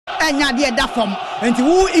enya de da fam enti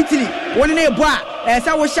wo Italy woni na ebo a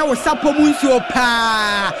say wo hye wo sapo mu nsuo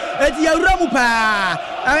pa enti yawura mu pa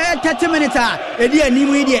 30 minutes edi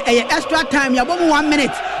animu ide extra time ya bomu 1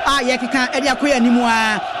 minute ye keka edi akoya animu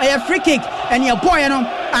free kick and your boy no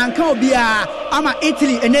anka obi ama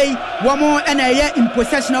Italy enei womo na in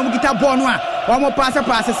possession of gita ball no womo pass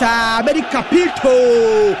sa bedi Capito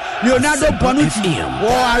Leonardo Bonucci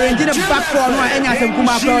arrange the back four no enya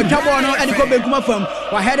senkuma pa jabo no edi ko benkuma fam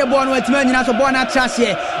wa head ball no atima nyina so ball na trash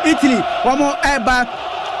here Italy womo eba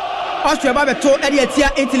Austria ba beto edi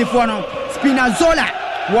atia Italy for no Spinazzola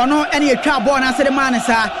wono eni etwa ball na se de man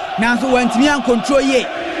sa nanso wantimi an control ye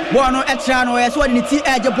ball no etra no so de ti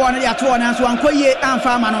edge ball no de ato nanso ankoye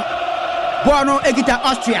anfa ama no ball no egita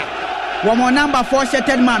Austria womo number 4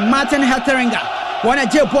 shirted man Martin Helteringer wona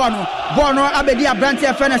je ball no abedi abrante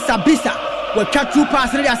e fena Sabisa wo twa two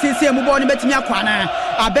pass ne de asense mu ball no betimi akwana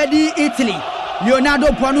abedi Italy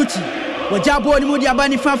Leonardo Bonucci wo jabo ni mu de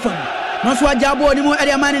abani fafam no so jabo ni mu e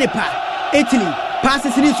de amane ne pa Italy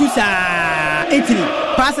passes ni susa Italy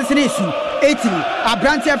passes in Italy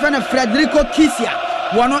abrante e fena Federico Chiesa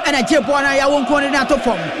wono ena je ball na ya wonko ne na to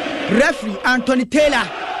form referee Anthony Taylor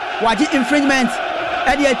waji infringement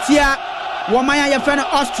e de atia womanya ya fena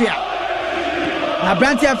Austria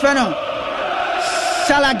abrante e fena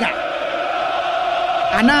Shalaga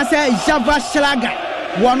anase Java Shalaga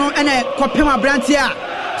wono ena kopem abrante a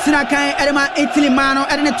sinakan edema Italy mano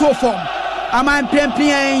ede ne to form ama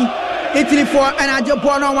prempien Italy for and I just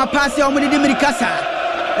born on my pass on the Mirikasa.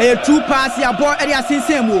 A two pass ya ball area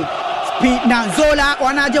Sinsemu. Spinazzola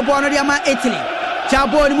or Naja born on the Italy.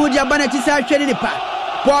 Jabo Mudia Banatisa Chedipa.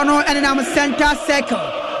 Bono and I'm center circle.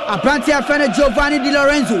 A Brantia Fena Giovanni Di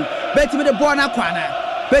Lorenzo. Bet me the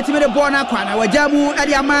Bonacquana. Bet me the Bonacquana. Wajamu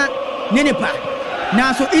Adiama Ninipa.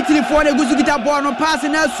 Now so Italy for the Guzukita Bono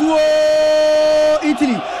passing us.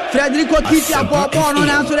 Italy. Federico Chiesa born on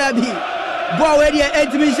answer that. Ball where the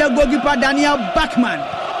exhibition goalkeeper Daniel Bachmann.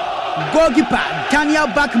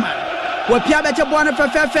 We Pia Beche Bono for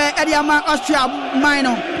Fefe Ediama Austria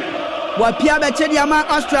Minor. We Pia Beche Diama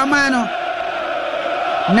Austria Minor.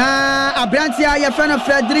 Na Abrantia Yafana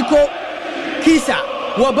Federico Chiesa.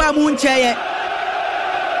 Waba Muncheye.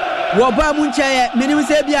 Minimum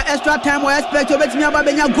Sabia extra time we expect to bet me about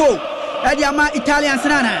Benya go. Ediama Italian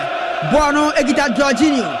Sanana. Bono Egita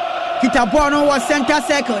Jorginho. Kita Bono was center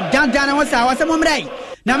circle. Dan was our Samumray.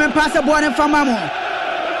 Namen pass a Bono from Mamo.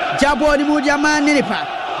 Jabo di Mudia man Ninipa.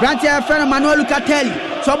 Brantia friend Manuel Lucatelli.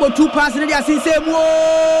 So two passes in the same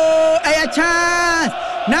a chance.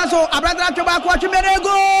 Now so Abradra Tobacco to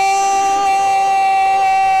Menego.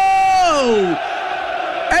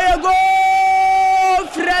 A go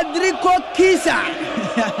Federico Chiesa.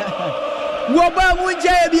 Waba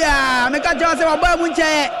Munjabia. Meka Jose Waba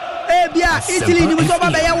Munche. Ebia Italy ni musoba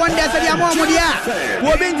be ya wonder se dia mo dia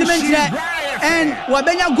wo bintimentre and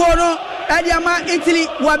wabenya gono ediama Italy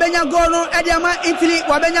wabenya gono ediama Italy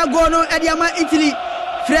wabenya gono ediama Italy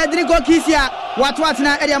Federico Chiesa what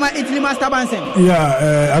na ediama Italy master Bansen.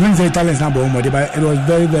 I think the Italians number one, but it was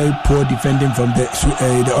very, very poor defending from the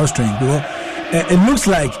Austrians. Because it looks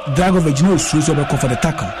like Dragovic knows for the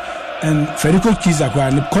tackle. And Federico Chiesa,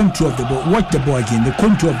 the control of the ball, watch the ball again. The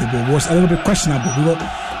control of the ball was a little bit questionable because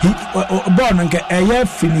he ball and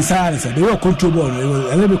they were control ball. It was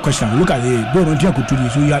a little bit questionable. Look at the ball on Tiago,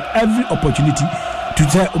 so you had every opportunity to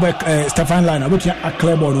tell Stefan Line about a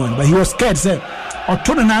clear ball one, but he was scared. Say, or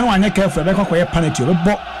told the 9-1 careful, I can't penalty.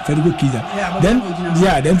 But Federico Chiesa. Then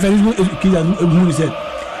Federico Chiesa said,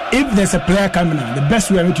 if there's a player coming out, the best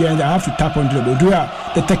way to end, I have to tap onto the ball.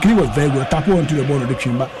 The technique was very good. Tap onto the ball of the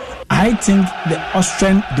chamber. I think the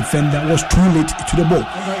Austrian defender was too late to the ball.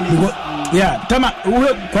 Because, Tama,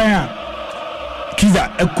 Chiesa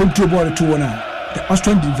a control ball to 1. The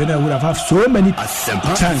Austrian defender would have had so many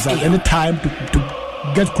chances at any time to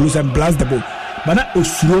get close and blast the ball. But that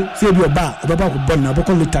was slow. Save your bar.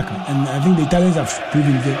 Tackle. And I think the Italians have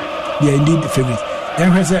proven that they are indeed the favorites.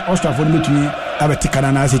 And I say Austria for me to have a ticket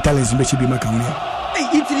and as Italians may be Macaronia.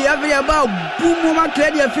 Italy every about boom moment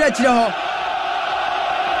clear the French.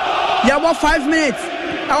 You have 5 minutes.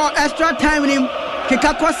 Our extra time with him.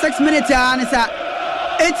 Kikako 6 minutes.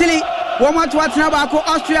 Italy. One to what's now about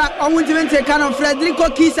Austria. I want to take on Federico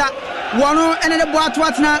Chiesa. One and the boat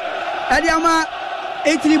what's now. Ediama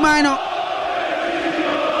Italy minor.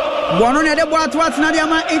 One on the boat what's now.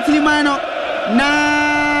 Italy minor.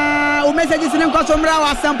 Now, messages in them because from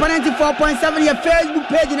Rawa, some 94.7 your Facebook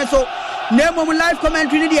page. And so, name of live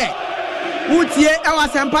commentary. Utie, our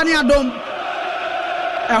Sampani Adom.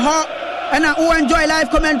 And I enjoy live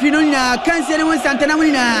commentary. Can't see anyone Santana.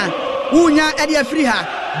 Unya Edia Friha.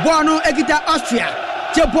 Bono Egita Austria.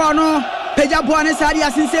 Japono peja bone sadi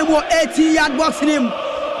asinsemo 18-yard box him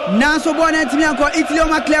nanso bone ntimi anko Italy o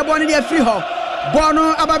ma clear bone dey free ho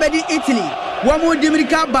bono ababedi Italy womu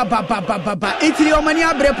dimirika baba Italy o mani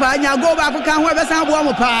abrepa nya go ba ko kan ho be san bo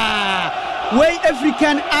mo pa way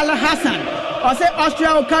African Al Hassan or say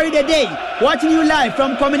Austria will carry the day. Watching you live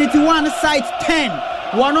from Community 1 Site 10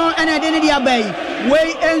 Wano and Identity Bay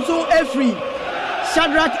way Enzo Efri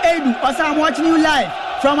Shadrach Edu or say I'm watching you live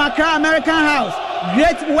from Accra American House.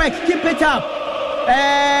 Great work, keep it up.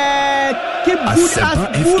 Keep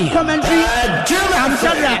good commentary. I'm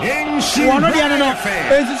Shadrach. Wano the no.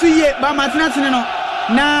 Enzo ye ba Martina no.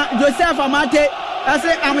 Na Joseph Amate I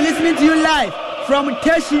say I'm listening to you live from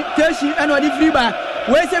Teshi and Odi Freeba.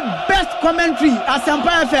 Where's the best commentary at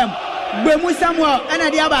Sampa FM? Bemu Samuel and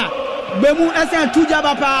Adiaba. Bemu SN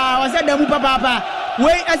Tujaba pa. I said Demu Papa.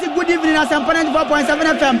 Way as a good evening at Sampa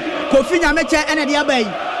 94.7 FM. Kofinya Mecha and Adiaba.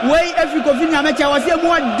 Way every Kofinya Mecha was a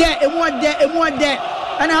more there.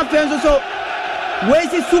 And our friends also.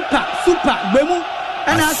 Where's it super Bemu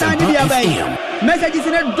and Asan Adiaba. Messages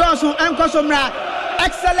in a Dawson and Kosomra.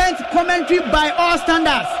 Excellent commentary by all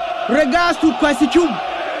standards. Regards to Kwasichum.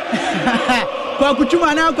 Kwa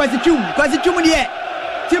kuchuma na kwasichum die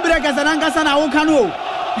tibreka sananga sana wokano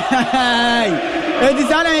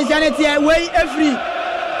edisana enjaneti way every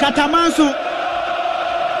katamanso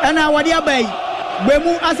ana wadi abai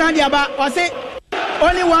gbemu asandi aba o say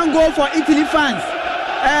only one goal for Italy fans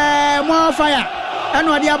more fire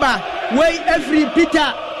ana wadi aba way every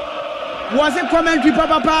Peter was a commentary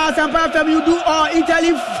papa Sampa FM you do all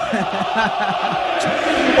Italy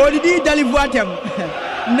Odidi Italy voatem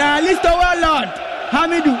na list of Lord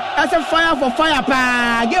Hamidu as a fire for fire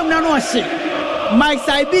pa game na no shit Mike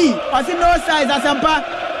Saibi or see no size as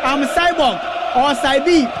I'm Cyborg or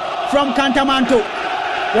Saibi from Cantamanto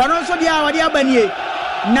one also dia banie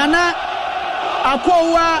Nana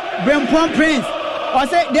Akowa Brempon Prince or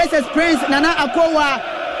say this is Prince Nana Akowa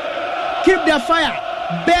keep the fire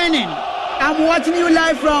burning. I'm watching you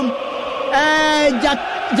live from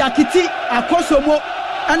Jakiti Akosomo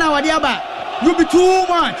and Awadiaba. You be too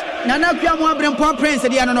much. Nana Piamo Brempon Prince, the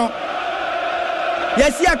no.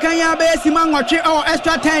 Yes, ya Kanya Bay Simon or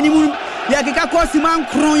extra tiny moon. Yakiko Simon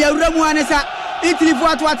Kron, Yamuanesa, Italy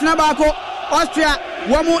for Nabako, Austria,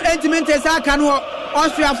 Wamu Entimente Sakano,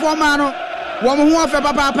 Austria for Mano, Wamu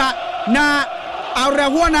Papa, na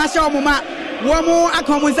Arawona Shamuma, Wamu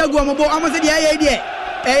Akomusa Gomobo, almost the idea.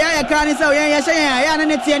 Eya Kani so ya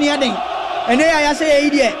na tiani adin. Ene ya say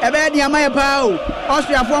idea. Ebe dia mai pa o.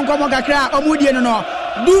 Austria for nkomo kakra omudie no.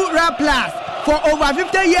 Dura Plus for over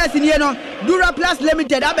 50 years in here no. Dura Plus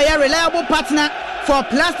Limited abe a reliable partner for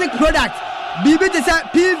plastic products. Bibi te say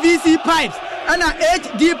PVC pipes and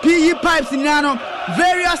HDPE pipes in no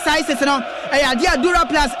various sizes no. Eya dia Dura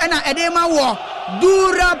Plus and edema wo.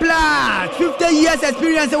 Dura Plus 50 years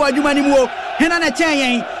experience wa jumani mu. Hena na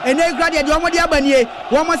chen and they graduate the omodi abanie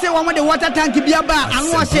womo say womo the water tank bia ba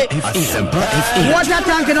anu ose water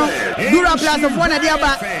tank no Dura Plus of one dia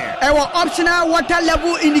ba e optional water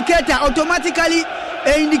level indicator automatically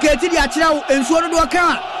indicate the akira ensuo do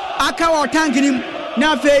kan aka wa tank nim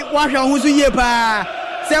na fe wa hwa ho so ye pa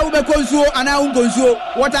say wo be konsuo ana wo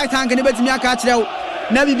konsuo water tank ne betimi aka akira wo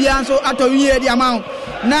na bibia nso atowie di amount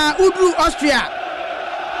na udru Austria.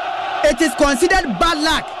 It is considered bad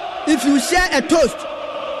luck if you share a toast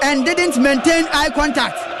and didn't maintain eye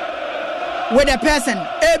contact with a person.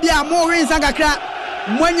 Ebia mo rin sangakra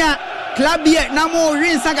monya club here na mo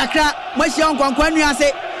rin sangakra mo hia nkonkwan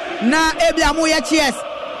ase na ebia mo ya cheers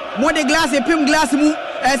mo de glass pim glass mu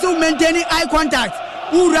so maintaining eye contact.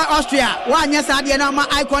 Ura Austria wa anya sade na ma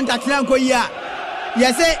eye contact na nkoyi a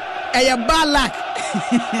yes say a bad luck.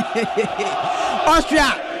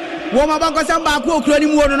 Austria wo ma ba ko samba ko okro ni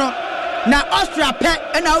mu no na Austria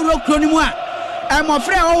pe na uro okro ni mu a e mo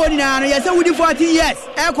frɛ wo ni na no yes say wudi 14 years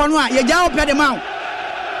e ko no a ye ja wo pe de ma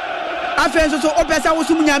afen so o pesa wo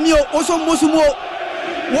sum nyame o so mosumo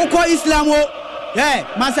wo ko Islam o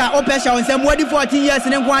masa o pesa won sem wodi 14 years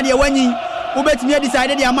ne nko ade wanyi wo betimi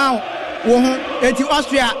decide de ama wo ho eti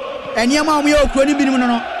Austria eniema wo ye okro ni binim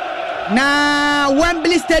no na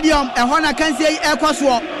Wembley Stadium e ho na kan sei e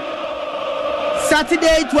koso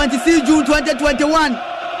Saturday 26 June 2021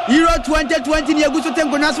 Euro 2020 ni eguso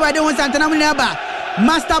tenko na so ade won santana mu neba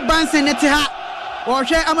Master Bansen nete ha o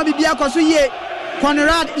hwe ama bibia koso ye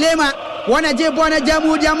Conrad Lema wana je bona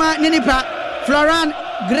jamu jama ninipa Florian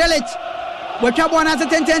Grelic wotwa bona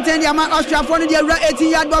 10 diama Austria for no dia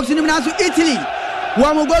 18-yard box ni na so Italy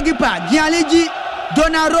wa mo goalkeeper Gianluigi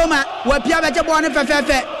Donnarumma wa pia beje bona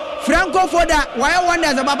fefefe Franco Foda why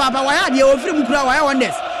wonders baba why dey ofri mu kura why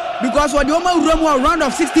wonders because what the woman round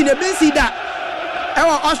of 16 they been see that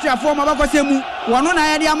Austria for Mabakosemu, one on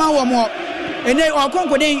Ayama Wamo, and they are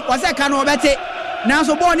concording, was a can of Betty. Now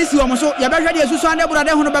so born is Yomoso, Yabaka Susan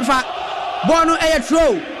Brother Honobafa, Bono Air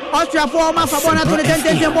Tro, Austria for Mafabona to the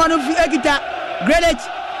 10th born of Egita, Grelich,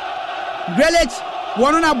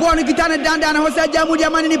 one on a born Gitana Dandan, Hosa Jamudia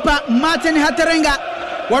Manipa, Martin Hatterenga,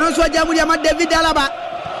 one also Jamudia David Alaba,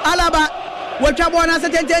 what Chabon has a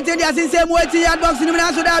 10th as in same way to the box in the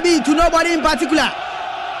Dabi to nobody in particular.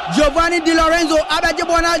 Giovanni Di Lorenzo,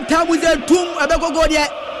 Abajabona, Tamuzel, Tum, Abeko Godia,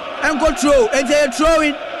 and go throw, and they are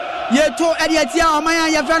throwing. Ye to Ediatia, Amaya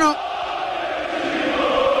Yafano.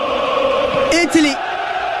 Italy.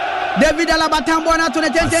 David Alaba Tambona to the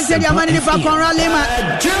 10th Yamani Bakon Lima.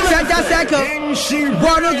 Center circle.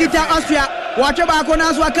 Bono Gita Austria.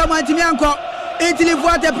 Wachabakonas Wakama Timianco. Italy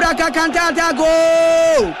Vote Praca Cantata go.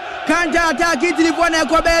 Can't attack Italy for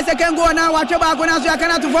Nekobe, second go now. Wachabakonas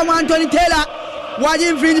Yakana to form Anthony Taylor. What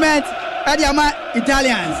infringement at Yama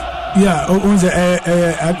Italians? Yeah, on the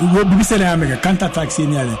we said America counter attack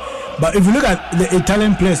senior. But if you look at the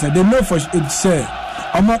Italian players, they know for it's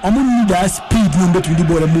I'm need that speed between the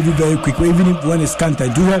ball and moving very quick, even if one is counter.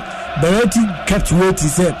 Do that. Berretti kept waiting,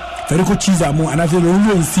 said Federico Chisamo, and after the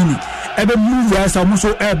only in Sini, every move there's almost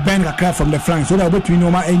so air bang a craft from the flank, so that between no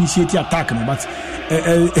initiate attack. But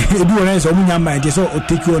do a nice mind, just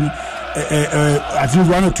take on at least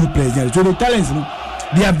one or two players. So the Italians,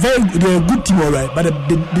 they are a good team, all right, but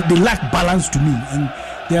they lack balance to me. And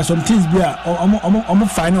there are some things where I'm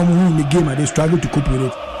fine in the game and they struggle to cope with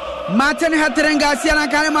it. Martin Hatterenga, Siena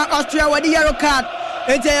Kanema, Austria, with the yellow card.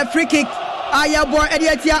 It's a free kick. Aya born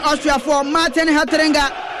Ediatia, Austria for Martin Hatterenga.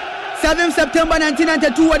 7 September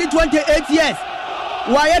 1992, with 28 years.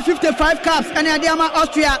 Why 55 caps and Adiama,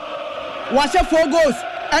 Austria. Was 4 goals.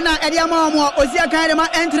 And Adiama, Ozia Kanema,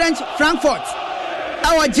 Entrench, Frankfurt.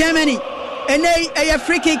 Our Germany. And a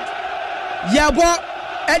free kick. Yabo,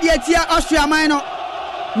 Ediatia, Austria, minor.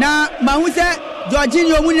 Na Mahuse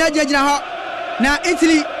Jorginho Munira Jejina na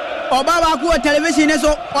Italy Obaba ku television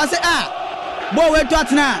so wase bo we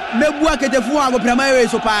twatna mebu aketefu ago primary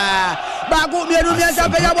so pa ba ku mienu mi anta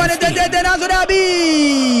peja bo de na so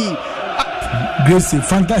dabi Gracie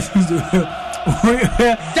fantastic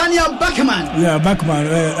Daniel Bachmann. Yeah, Bachmann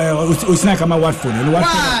Usina kama Watford. What?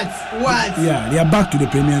 Yeah, they are back to the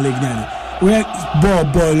Premier League now. Where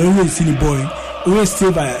ball always silly boy. We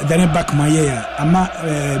save Daniel Bachmann here. Ama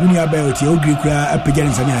muni abayoti ogri kura apejani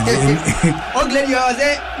nsanya. Ogri yo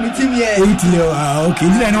ze mitim here. Okay.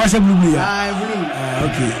 Ndile na washa blue ya. Blue.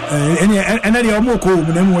 Okay. Ena dia omo ko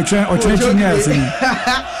munemu oche nya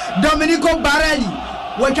Domenico Barelli.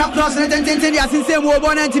 Watch cross na tentente dia sinse mu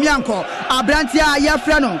obona ntimi anko. Abrantia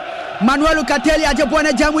ayafra no. Manuel Locatelli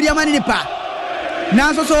ajepona jamuri ya mani nipa.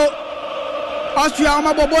 Nanso so Austria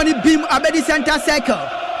omaboboni beam abedi center circle.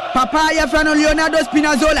 Papa Yafrano Leonardo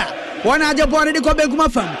Spinazzola. One aje born the Kobe Kuma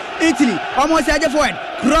fam. Italy almost aje forward.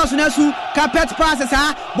 Cross nasu carpet passes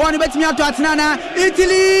ha. Born bet me to Atlanta.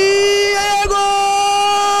 Italy go.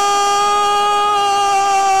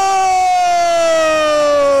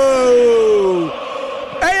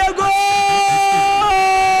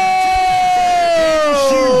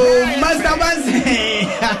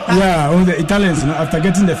 Yeah, all the Italians after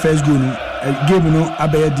getting the first goal, game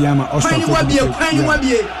Abaya Diama Austria for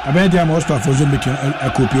Abaya Diama Austria for Zambia a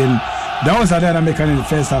copy. That was other American in the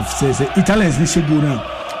first half. Says the Italians need to go now.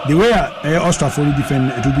 The way Austria for the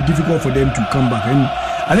defend, it will be difficult for them to come back. And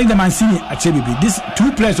I think the Mancini actually these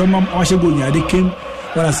two players on Mashagonia they came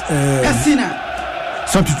as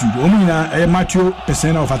substitute. Matteo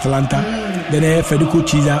Pessina of Atalanta, then Federico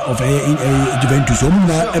Chiesa of Juventus. So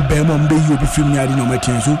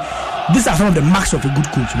these are some of the marks of a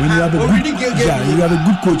good coach. When you have a good, you have a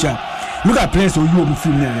good coach. Look at players who you will be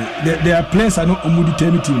filming. Their players are not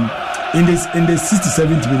determined team. In the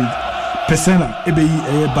 67th minute, Pessina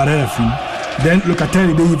Barrera film. Then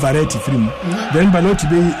Locatelli be Vareti film. Then Balotti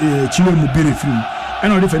be Chilo Mubiri film.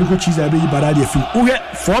 And all the Federico Chiesa be Baradi film. Okay,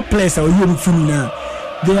 4 players are you film now.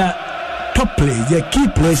 They are top players. They are key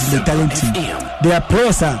players in the talent team. They are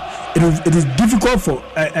players. It is difficult for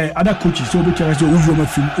other coaches. So it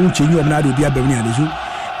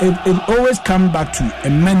always comes back to a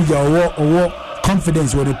manager or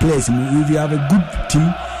confidence with the players. If you have a good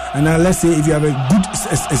team, and let's say if you have a good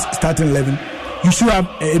starting 11, you should have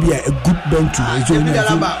a good bench too.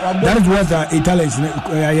 That is what the Italians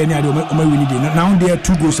now they are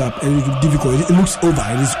 2 goals up. It is difficult. It looks over.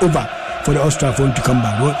 It is over for the Austria to come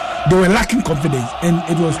back. Well, they were lacking confidence, and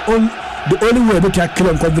it was the only way they can kill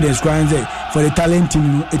on confidence for the Italian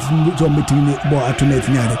team. It's not between the ball at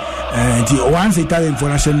and once Italian for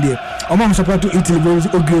national day I'm supposed to Italy goes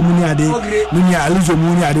Muniade, Munia, Alizo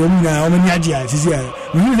Munia, Omania, Cisia.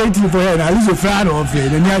 We use Italy for her, Alizo Frano of the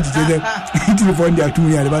Italy for India to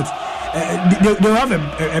Munia, but they'll have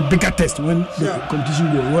a bigger test when the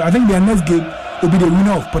competition goes. Well, I think their next game will be the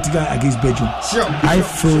winner of Portugal against Belgium. Sure. I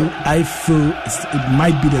feel it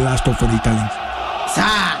might be the last stop for the Italians.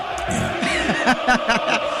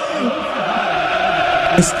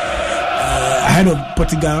 Ahead of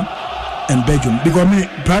Portugal and Belgium, because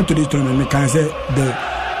prior to this tournament, I can say the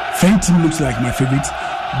French team looks like my favorite.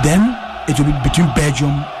 Then it will be between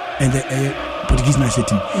Belgium and the Portuguese national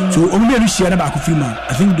team. So only every share about Kufima,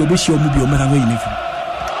 I think they'll be sure to be a matter of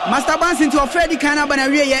Master Banks into a Freddy Kana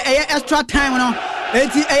Banaria, extra time on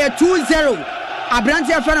 2-0.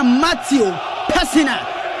 Abrantia from Matteo Pessina,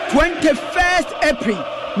 21st April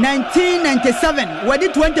 1997. Where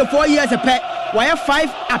did 24 years a pet? Why have 5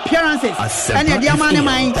 appearances? And the Diamante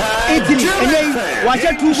mine Italy. And then watch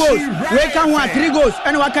 2 goals. We can want 3 goals.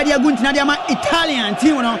 And Wakadia Guntina Italian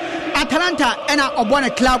team, Atalanta and Obona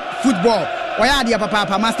Club football. Why are the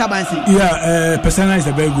Papa Master Bansi? Yeah, Pesana is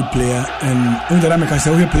a very good player, and Undaramaka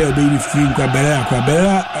say we play obey free Quabella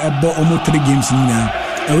bought almost 3 games in now.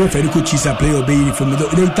 And we Federico Chisa play obey from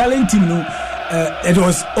the Italian team. It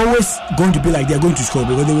was always going to be like they're going to score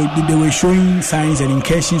because they were showing signs and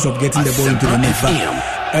indications of getting the ball into the net. But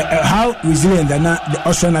how resilient the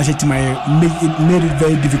Austrian national team made it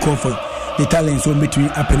very difficult for the Italians to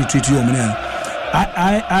penetrate you.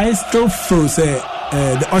 I still feel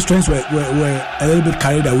the Austrians were a little bit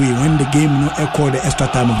carried away when the game called the extra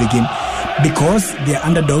time of the game because they are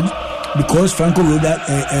underdogs, because Franco Roda,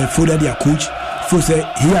 Foda, their coach,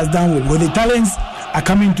 he has done well. But the Italians are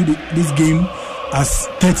coming to this game as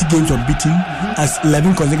 30 games unbeaten, as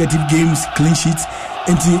 11 consecutive games clean sheets,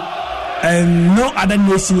 and no other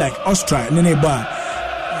nation like Austria,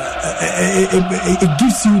 it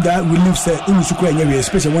gives you that relief,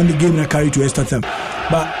 especially when the game is carried to extra time.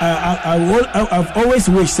 But I've always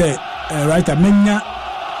wished right,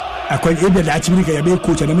 I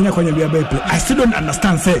still don't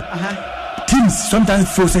understand teams sometimes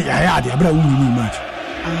feel say they are winning match.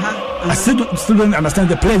 I still don't understand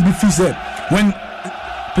the players be feel when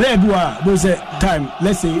players do say time,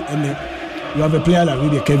 let's say, and you have a player like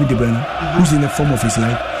really Kevin De Bruyne who's in the form of his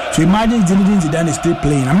life. So imagine Zinedine Zidane is still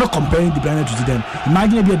playing. I'm not comparing De Bruyne to Zidane.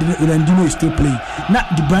 Imagine Ronaldinho is still playing. Now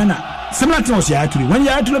De Bruyne, similar thing was Yaya. When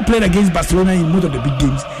Yaya played against Barcelona in most of the big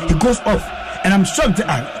games, he goes off, and I'm shocked.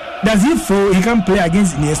 Does he feel he can play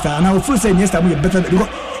against Iniesta? And I would feel say Iniesta will be better because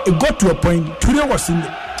it got to a point. Today was to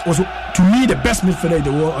me the best midfielder in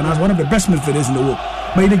the world, and I was one of the best midfielders in the world.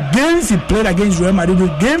 But in the games he played against Real Madrid, the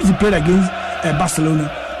games he played against Barcelona,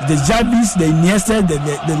 the Xavis, the Iniesta,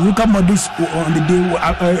 the Luka Modric on the day,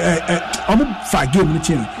 almost game.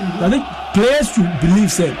 I think players should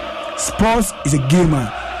believe that sports is a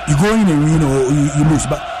gamer. You go in and win or you lose,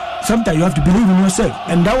 but sometimes you have to believe in yourself,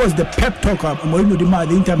 and that was the pep talk of Mourinho the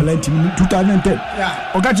Inter Milan team in 2010.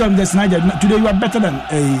 Today you are better than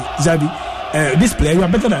Xavi. This player, you are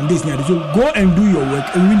better than this. So go and do your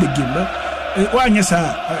work and win the game. But it will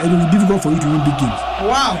be difficult for you to win big games.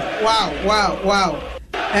 Wow.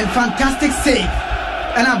 And fantastic save.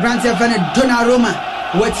 And a branch of Donnarumma.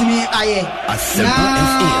 What me aye.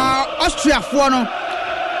 Now Austria for no.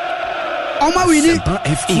 Oma winning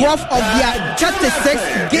 12 of their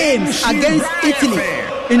 36 games against Italy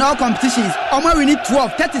in all competitions. Oma winning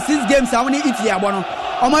 36 games I winning Italy abono.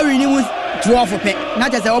 Oma winning 12 of it.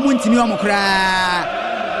 Not as a woman to me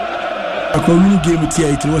a community game with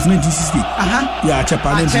Italy was 1960. Yeah,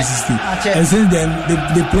 Japan 1960. And since then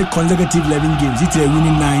they played consecutive 11 games. Italy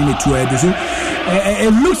winning 9 2. So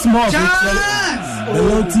it looks more of the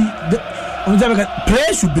loyalty.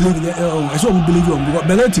 Players should believe in it. I so believe in because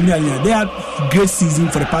Belotti, they had great season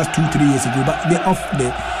for the past 2-3 years ago, but they off the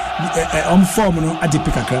form at the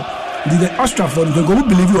Picacra. The Austria for the go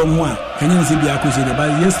believe on one. Can you see the accusation? But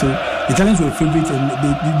yes, so the Italians were favorites and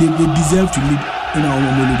they deserve to lead. You know,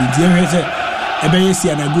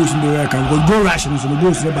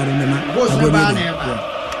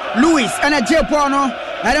 Luis and a Japono,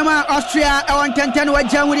 Adama Austria, I want 10 with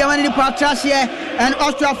Jam with Yamani Patrasia and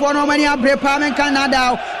Austria for no money, Brepaman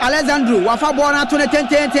Canada, Alessandro, Wafabona to the 10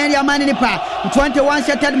 Yamani Pa, 21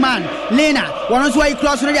 shattered man, Lena, one of way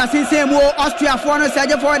close to the same war, Austria for no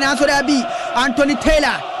Saja for an answer there be Anthony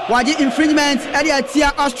Taylor, why the infringement at the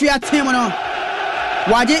Tia Austria team.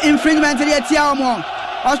 Why the infringement at the Tia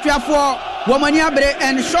Austria for Womania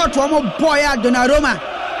and short one boy at Donnarumma.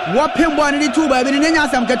 Whopping 1 2 by the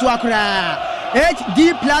some Katuakra.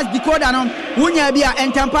 HD plus decoder on Wunyabia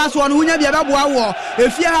and Tampas one Wunyabia war.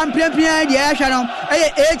 If you have premier the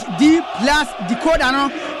HD plus decoder on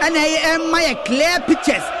and my clear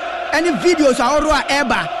pictures and videos are all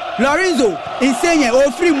eba Lorenzo Insigne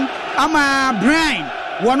Ofrim ama Brian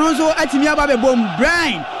one also at me about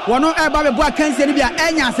Brian one about the boy can say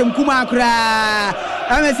enya sem kuma kra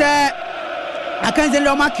I say I can't say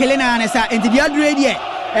Roma Kelena and say into the other radio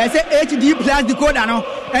say HD plus decoder no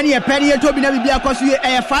and your penny to be because you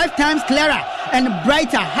are 5 times clearer and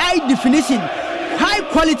brighter high definition high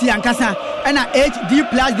quality and kasa and a HD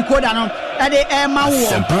plus decoder no and the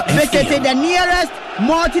visit the nearest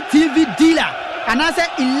multi TV dealer and I say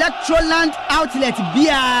Electroland outlet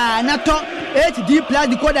bia nato HD plus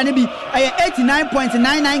decoder ni bi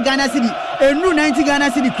 89.99 Ghana cedi enu 90 Ghana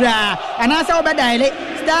cedi kra and I say obe dial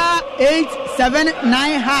star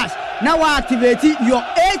 879 hash now activate your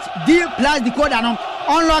HD plus decoder no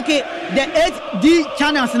unlock it, the HD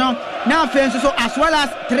channels no now friends so as well as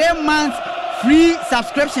 3 months free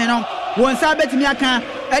subscription no once I bet me aka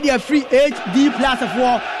e dey free HD plus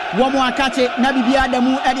for one more catch it na bibia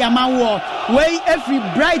damu e dey amawo wey every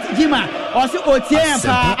bright gima or say otien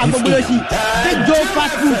pa agbogolosi big Joe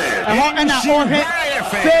fast food e ho na o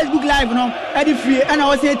Facebook live no e dey free and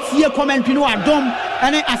I say tie commentary no adom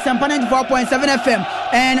and Asempa 94.7 FM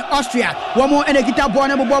and Austria one more and kita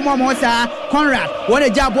born mo sa Conrad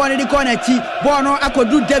one job born the corner chi borno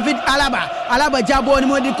akodu David Alaba job born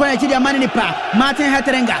mo the corner chi the man ni pa Martin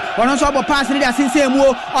Hetterenga one so bo pass ni the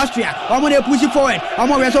sinsemu Austria one dey push forward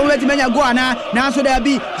one we so wait menya go ana na so there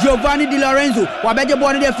be Giovanni Di Lorenzo wa beje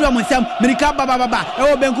born dey from nsam Mirika baba e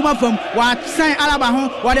wo benkuma fam wa sign Alaba ho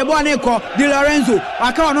wa dey born ko Di Lorenzo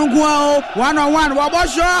aka ono nko 1-on-1 wa bo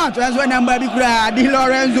shot that's when number bi kura Di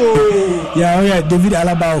Lorenzo yeah David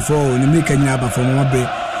Alaba for Nimika Nyaba for Mobe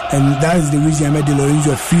and that is the reason I made Di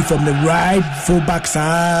Lorenzo free from the right full back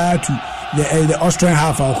side to the Austrian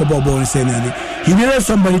half of Kobo and saying he needed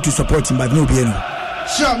somebody to support him but no Bieno.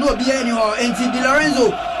 Sure no Bieno and Di Lorenzo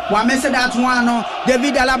wa message that one no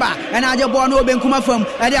David Alaba and aje born no benkuma fam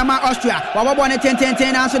e dey ma Austria wa born 10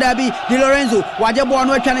 and so there be Di Lorenzo wa je born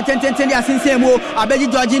no twa 10 dey asensemo abeji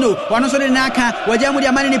Georgino wa no so dey naka wa je mu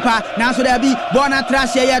dey mani nipa na so there be born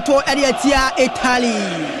trash ye to e dey tia Italy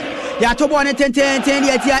ya to born 10 dey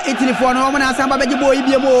tia Italy for no na samba beji boy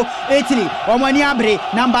biemo Italy o mani abre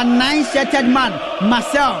number 9 shirted man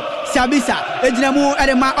Marcel Sabisa ejinamu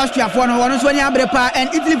edema Austria for no one so ni abrepa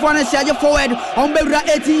and Italy for no charge forward on bewra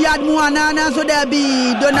 18-yard mu anana so there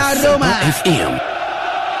be Donnarumma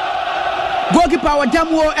goalkeeper wa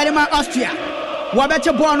damu edema Austria wa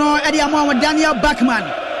beche bono edema Daniel Bachmann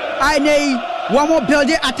I nei one more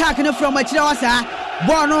building attack from Achira wasa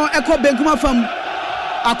bono eko benkuma from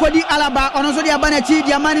akodi Alaba ono so dia banachi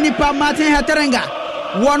dia mani ni pa Martin Hetterenga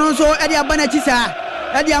wono so edia banachi sa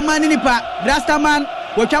edia mani ni pa Rastaman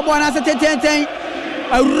Wotwa bona se 10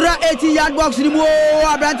 awura 18-yard box ni mo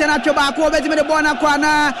abrante na twa ko betime de bona kwa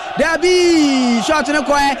na Dabi shot ne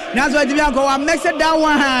ko na so etime ko wa mix it down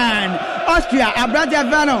one Austria abrante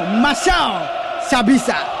Vano Marcel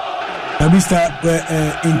Sabisa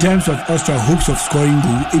in terms of Austria hopes of scoring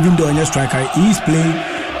goal even though on striker he is playing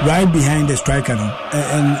right behind the striker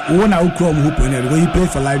and one out from hope when he played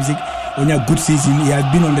for Leipzig on a good season. He has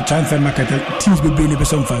been on the transfer market. Teams will be in the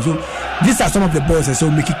person fan. So these are some of the balls.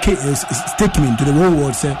 So make a statement to the whole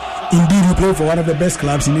world. Say, indeed, you play for one of the best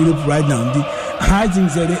clubs in Europe right now. The high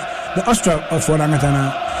things that the Austria of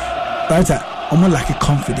Rangatana, right? Almost like a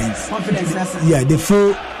confidence. Yeah, they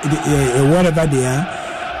feel whatever they are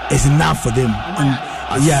is enough for them. And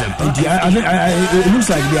it looks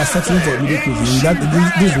like they are settling for mediocrity.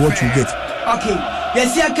 This is what you get. Okay.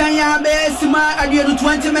 Yes, Kanya Besima at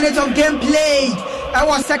 20 minutes of game played.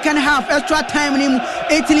 Our second half extra time in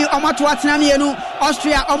Italy Omatwatnamienu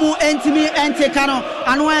Austria Omu Entimi Entekano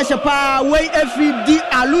and where Shapa way every D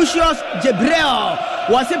Alucius Jebrel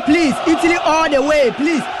was it please Italy all the way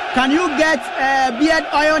please can you get beard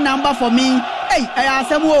oil number for me? Hey, I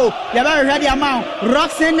asked him, you better ready amount.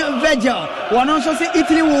 Roxanne Virgil. One also say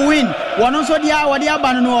Italy will win. One also the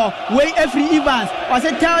Banano. Way every Evans. I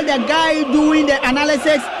said, tell the guy doing the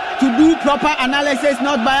analysis to do proper analysis,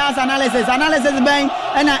 not bias analysis. Analysis bang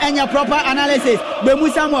and your proper analysis. Bemu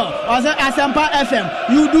Samuel. I said, Asempa FM.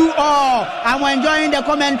 You do all. I'm enjoying the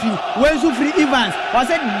commentary. Where's free Evans? I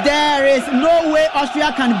said, there is no way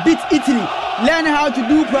Austria can beat Italy. Learn how to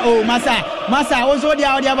do Masa also the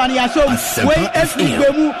audio bani so way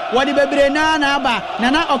FBmu what the baby nana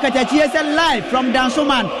okatachi live from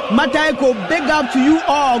Dansoman Mataiko big up to you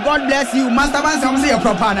all God bless you Master Man some say a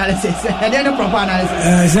proper analysis and then the proper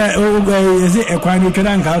analysis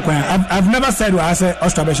I've never said what I say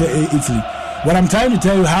Austria Italy. What I'm trying to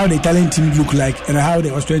tell you how the Italian team look like and how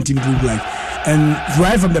the Austrian team look like. And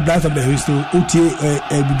right from the blast of the history,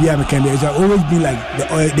 BBM has always been like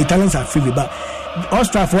the talents are favored. But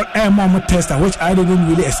Austria for a moment tester, which I didn't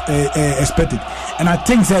really expect it. And I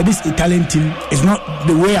think that this Italian team is not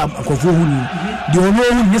the way I'm confused.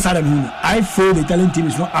 I feel the Italian team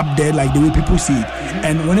is not up there like the way people see it.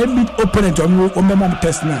 And when they meet opponents on moment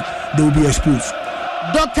test now, they will be exposed.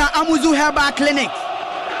 Dr. Amuzu Herbal Clinic.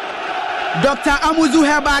 Dr. Amuzu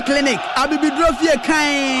Herbal Clinic. Abibidrofie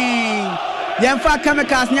kind. Yemfa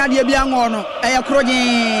chemicals nya de bia ngono eye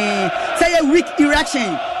kroje say a weak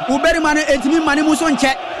erection uberi man etimi mane muso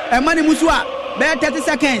nche e mane muso a be 30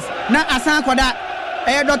 seconds na asan koda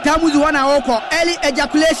eye Dr. Amuzu ho na woko early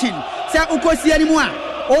ejaculation say ukosi ani mu a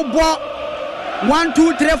obo 1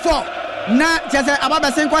 2 3 4 na chese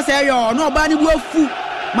ababa senko say yo no oba ni bu afu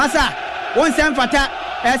masa won sem fata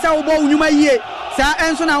e say obo unwuma yie sa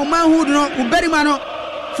enso na manhood no uberi man no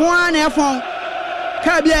fo an e fon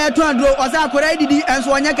Kabia ya tuandro osa akora didi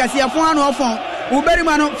enso onya kase afon ano ofon uberi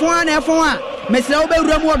ma no fon ana efon a mesra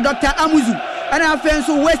obewura mu Dr. Amuzu ana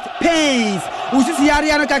afenso waist pains usisi yare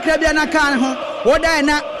ya no kakra bia na kan ho woda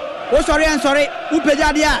na wo sori ensori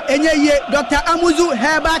upejade a enye ye Dr. Amuzu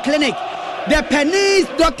Herbal Clinic the penis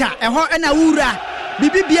doctor eho na wura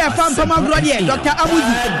bibi bia fam pama brode Dr.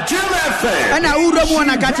 Amuzu ana wura mu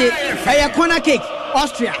na kache eye corner cake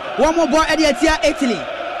Austria wo mo bo ede atia Italy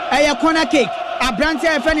eye corner cake Abrante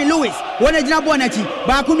Efeni Lewis wona gina bonachi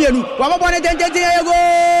ba kumienu wa babo ne tentente yego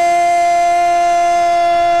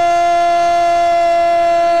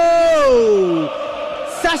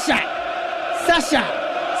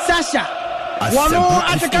Sasha wono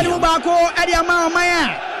atakani mubako edi ama maya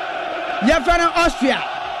yefana Austria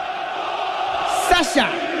Sasha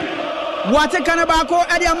watakana bako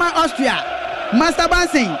edi ama Austria Master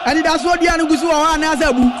Bansing and that's what dia nugusu wa na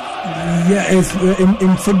azabu. Yeah,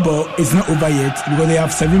 in football, it's not over yet because they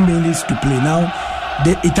have 7 minutes to play. Now,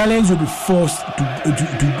 the Italians will be forced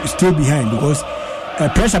to stay behind because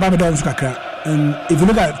pressure by the Kakra. And if you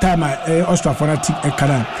look at time, Austria for that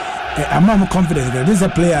I'm more confident that these are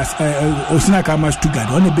players. Osina Kama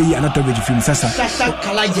Stuttgart, only be Anatovic film. Sasa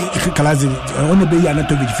Kalajic, only be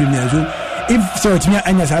Anatovic film. So if so, it's me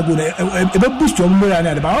and Yasago. If boost your moral,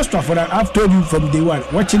 but Austria for that, I've told you from day one,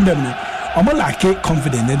 watching them. I'm not like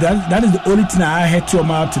confident. That is the only thing I had to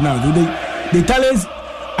amount to now. The Italians,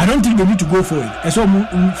 I don't think they need to go for it. And so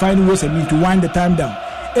find ways to wind the time down.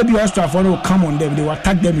 Maybe Austria will come on them, they will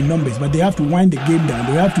attack them in numbers, but they have to wind the game down.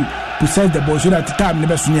 They have to possess the ball so that the time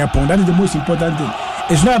never near upon. That is the most important thing.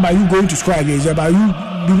 It's not about you going to score again, it's about you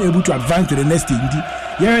being able to advance to the next thing.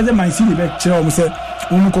 Yeah, the Man City lecture almost said,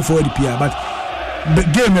 go forward the PR, but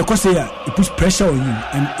game, of course, it puts pressure on you,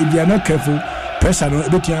 and if they are not careful, pressure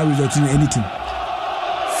don't result in anything.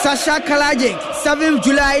 Sasha Kalajic, 7th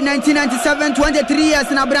July 1997, 23 years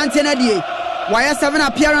in Abrante Nadie. Wire 7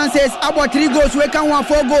 appearances, about 3 goals, we can 1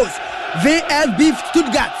 4 goals. VfB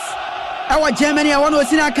Stuttgart. Our Germany, I want to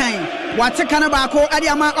see that kind. What's a Kanabako,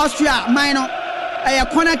 Adiama, Austria, minor. A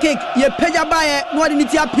corner kick, ye peja baye, no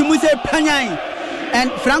dinitia Pimuse Panyai.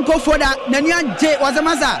 And Franco Foda, Nanian J was a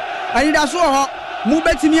maza. I need a so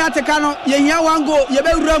Mubetimia Tekano, ye 1 goal, ye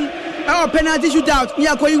be rum. Our penalty shootout, we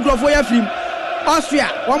are going for your film. Austria,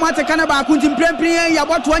 one more Kanaba, Kuntim Premier,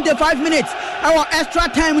 about 25 minutes. Our extra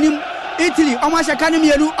time in Italy, Omash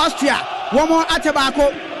Academy, Austria, one more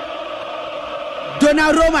Atabako.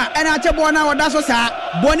 Donnarumma, and Atabona, or Dasosa,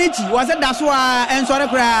 Bonici, was a Daswa, and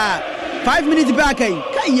Sorakra. 5 minutes back,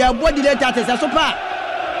 your body letter is a super.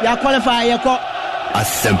 You qualify your call.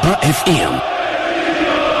 Asempa FM.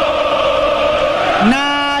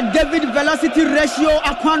 Now, David velocity ratio,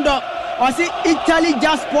 Aquando. Or see Italy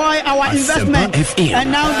just spoil our investment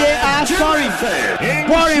and now they are scoring.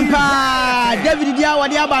 Boring pa David Dia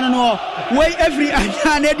wadia banano. Way every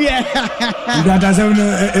extra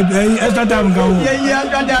time go.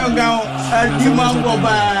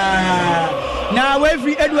 Now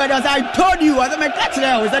every Edward, as I told you, as I catch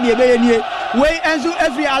there was that the way and so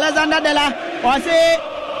every Alexander Della or say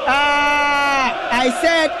I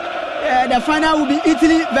said the final will be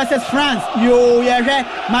Italy versus France. Yo, yeah,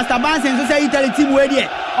 Master Bansen so say Italy team way there.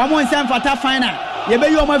 Almost time for that final. You be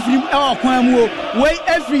your film way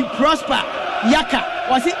every prosper Yaka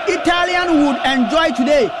was it Italian would enjoy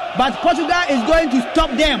today, but Portugal is going to stop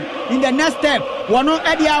them in the next step. Wano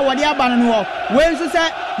Edia Wadia Banano. When so say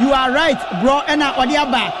you are right, bro, and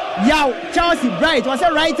Wadiaba. Yow, Chelsea Bright was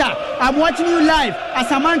a writer. I'm watching you live.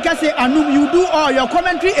 As a man can say, Anum, you do all your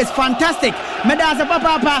commentary is fantastic. Meda as a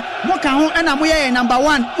papa, Moka and Amuye number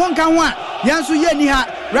 1. Monka one. Yansu Yeniha,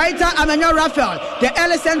 writer Emmanuel Raphael, the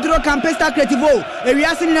El Centro Campista Creativo,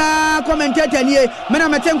 Eriasina commentator nie, Mena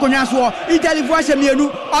Metenko Naswo, Italy for Shemienu,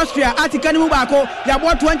 Austria, Atikani Mubako,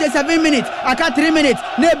 Yabo 27 minutes, aka 3 minutes,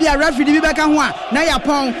 Nebia referee Bibeka Hua, Naya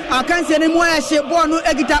Pong, Akan Senemo Shebonu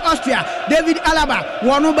Egita Austria, David Alaba,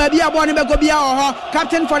 Wano Babia Bonibekobia or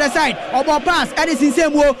captain for the side, Obo pass, Edison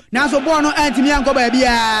Semo, Naso Bono Antimianko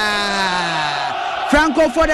Babia. Franco for the